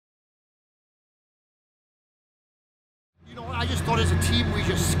I just thought as a team we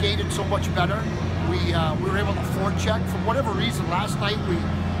just skated so much better. We were able to forecheck. For whatever reason, last night we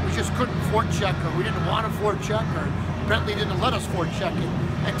just couldn't forecheck, or we didn't want to forecheck, or Bentley didn't let us forecheck it.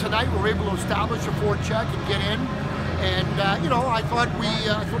 And tonight we were able to establish a forecheck and get in. And you know, I thought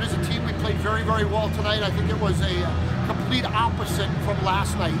as a team we played very, very well tonight. I think it was a complete opposite from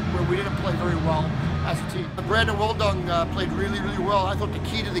last night, where we didn't play very well as a team. Brandon Wildung played really, really well. I thought the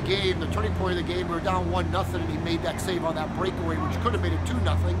key to the game, the turning point of the game, we were down 1-0, and he made that save on that breakaway, which could have made it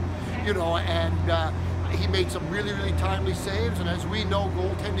 2-0. You know, and he made some really, really timely saves. And as we know,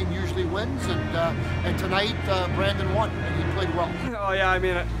 goaltending usually wins. And tonight, Brandon won, and he played well. Oh yeah, I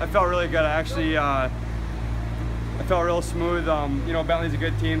mean, I felt really good. I actually, I felt real smooth. You know, Bentley's a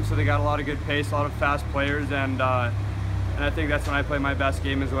good team, so they got a lot of good pace, a lot of fast players, and I think that's when I play my best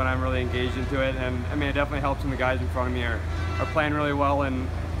game, is when I'm really engaged into it. And I mean, it definitely helps when the guys in front of me are playing really well and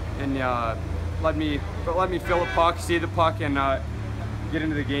let me feel the puck, see the puck, and get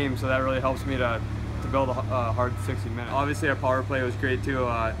into the game. So that really helps me to build a hard 60 minutes. Obviously, our power play was great too.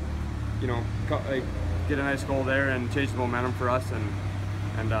 You know, get a nice goal there and change the momentum for us,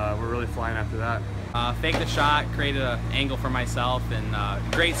 and we're really flying after that. Faked the shot, created an angle for myself,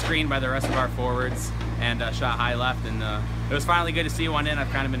 and great screen by the rest of our forwards, and shot high left, and it was finally good to see one in. I've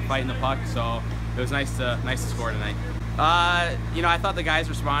kind of been fighting the puck, so it was nice to score tonight. You know, I thought the guys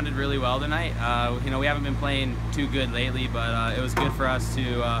responded really well tonight. You know, we haven't been playing too good lately, but it was good for us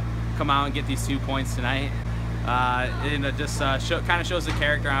to come out and get these 2 points tonight. And it just kind of shows the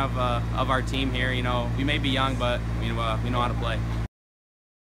character of our team here. You know, we may be young, but we know how to play.